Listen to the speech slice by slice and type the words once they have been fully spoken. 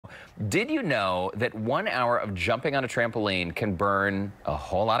Did you know that 1 hour of jumping on a trampoline can burn a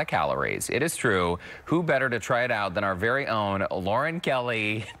whole lot of calories? It is true. Who better to try it out than our very own Lauren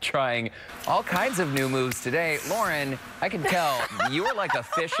Kelly, trying all kinds of new moves today. Lauren, I can tell you are like a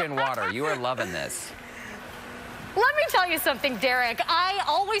fish in water. You are loving this. Let me tell you something, Derek. I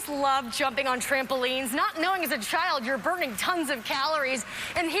always loved jumping on trampolines, not knowing as a child you're burning tons of calories.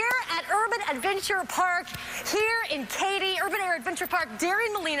 And here at Urban Adventure Park, here in Katy, Urban Air Adventure Park,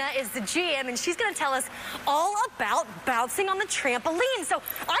 Darian Molina is the GM, and she's going to tell us all about bouncing on the trampoline. So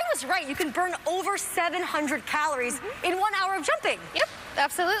I was right. You can burn over 700 calories in 1 hour of jumping. Yep,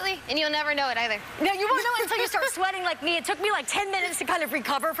 absolutely. And you'll never know it either. No, you won't know it until you start sweating like me. It took me like 10 minutes to kind of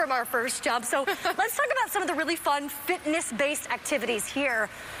recover from our first jump. So let's talk about some of the really fun fitness-based activities here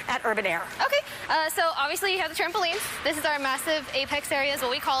at Urban Air. Okay, so obviously you have the trampolines. This is our massive apex area is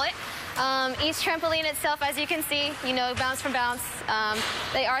what we call it. Each trampoline itself, as you can see, bounce from bounce.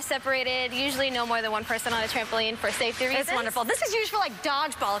 They are separated, usually no more than one person on a trampoline for safety reasons. It's wonderful. This is used for like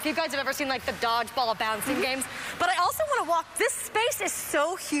dodgeball, if you guys have ever seen like the dodgeball bouncing games. But I also want to walk, this space is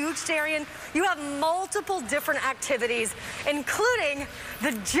so huge, Darian. You have multiple different activities, including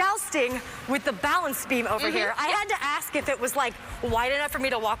the jousting with the balance beam over here. I had to ask if it was like wide enough for me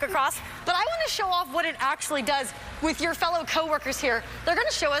to walk across, but I want to show off what it actually does with your fellow coworkers here. They're going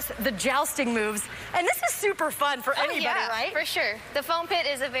to show us the jousting moves, and this is super fun for anybody, right? For sure. The foam pit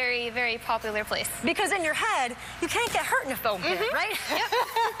is a very, very popular place. Because in your head, you can't get hurt in a foam pit, right? Yep.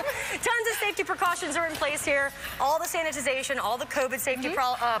 Tons of safety precautions are in place here. All the sanitization, all the COVID safety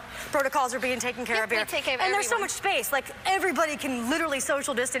protocols are being taken care of here. Take care of and there's so much space. Like, everybody can literally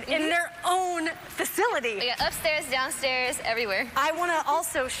social distance in their own facility. We got upstairs, downstairs, everywhere. I want to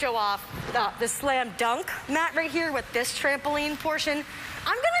also show off the slam dunk mat right here with this trampoline portion.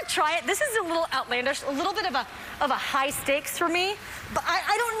 I'm gonna try it. This is a little outlandish, a little bit of a high stakes for me, but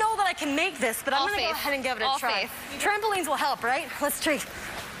I don't know that I can make this, but I'm gonna go ahead and give it a try. Trampolines will help, right? Let's try.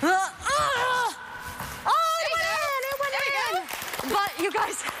 Oh, it went in. But you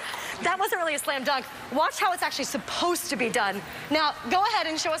guys, that wasn't really a slam dunk. Watch how it's actually supposed to be done. Now, go ahead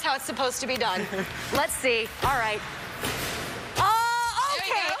and show us how it's supposed to be done. Let's see. All right.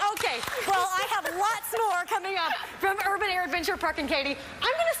 Okay. Well, I have lots more coming up from Urban Air Adventure Park in Katy. I'm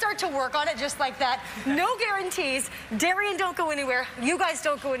going to start to work on it just like that. No guarantees. Darian, don't go anywhere. You guys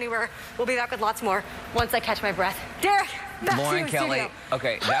don't go anywhere. We'll be back with lots more once I catch my breath. Derek, back to you in Kelly. studio.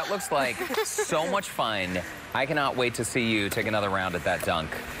 Okay, that looks like so much fun. I cannot wait to see you take another round at that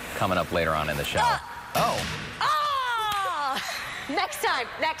dunk coming up later on in the show. Next time,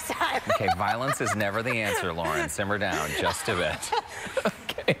 next time. Okay, violence is never the answer, Lauren. Simmer down just a bit.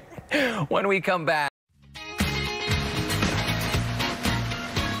 Okay, when we come back.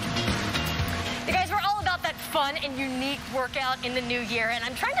 You guys, we're all about that fun and unique workout in the new year, and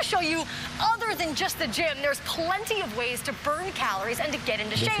I'm trying to show you other than just the gym. There's plenty of ways to burn calories and to get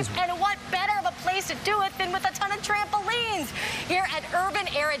into shape, and what better of a place to do it than with a ton of trampolines here at Urban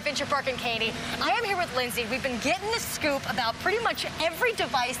Air Adventure Park in Katy. I am here with Lindsay. We've been getting the scoop about pretty much every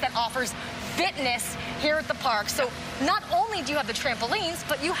device that offers fitness here at the park. So not only do you have the trampolines,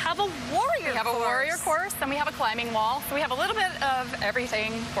 but you have a warrior course. We have a warrior course, and we have a climbing wall. So we have a little bit of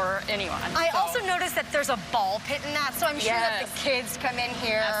everything for anyone. I also noticed that there's a ball pit in that, so I'm sure that the kids come in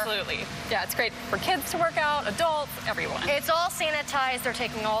here. Absolutely. Yeah, it's great for kids to work out, adults, everyone. It's all sanitized. They're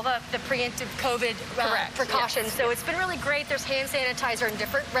taking all the preemptive COVID precautions. So it's been really great. There's hand sanitizer and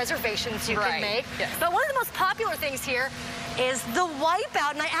different reservations you can make. But one of the most popular things here is the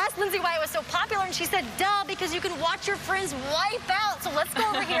wipeout. And I asked Lindsay why it was so popular, and she said, duh, because you can watch your friends wipe out. So let's go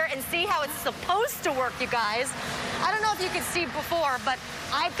over here and see how it's supposed to work, you guys. I don't know if you could see before, but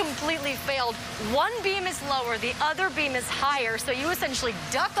I completely failed. One beam is lower, the other beam is higher, so you essentially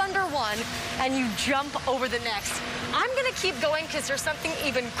duck under one and you jump over the next. I'm gonna keep going because there's something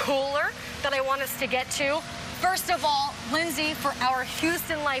even cooler that I want us to get to. First of all, Lindsay, for our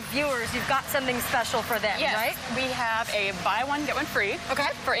Houston Life viewers, you've got something special for them, right? We have a buy one, get one free. Okay.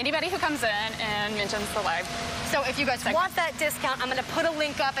 For anybody who comes in and mentions the live. So if you guys want that discount, I'm going to put a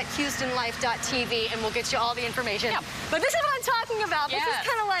link up at HoustonLife.tv, and we'll get you all the information. But this is what I'm talking about. This is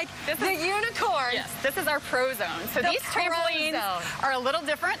kind of like the unicorn. Yes, this is our pro zone. So these trampolines are a little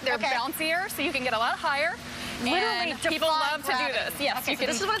different. They're bouncier, so you can get a lot higher. Literally, people love to do this. Yes, so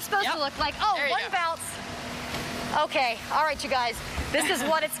this is what it's supposed to look like. Oh, one bounce. Okay, all right, you guys. This is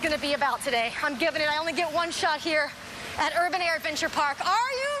what it's going to be about today. I'm giving it. I only get one shot here at Urban Air Adventure Park.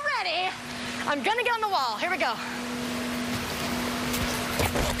 Are you ready? I'm going to get on the wall. Here we go.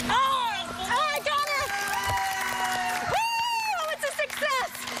 Oh, I got it! Woo! It's a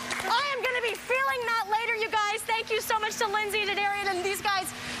success! I am going to be feeling that later, you guys. Thank you so much to Lindsay, to Darian, and these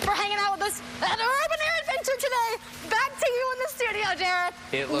guys for hanging out. us at Urban Air Adventure today. Back to you in the studio, Derek.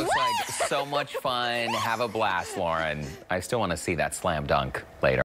 It looks like so much fun. Have a blast, Lauren. I still want to see that slam dunk later.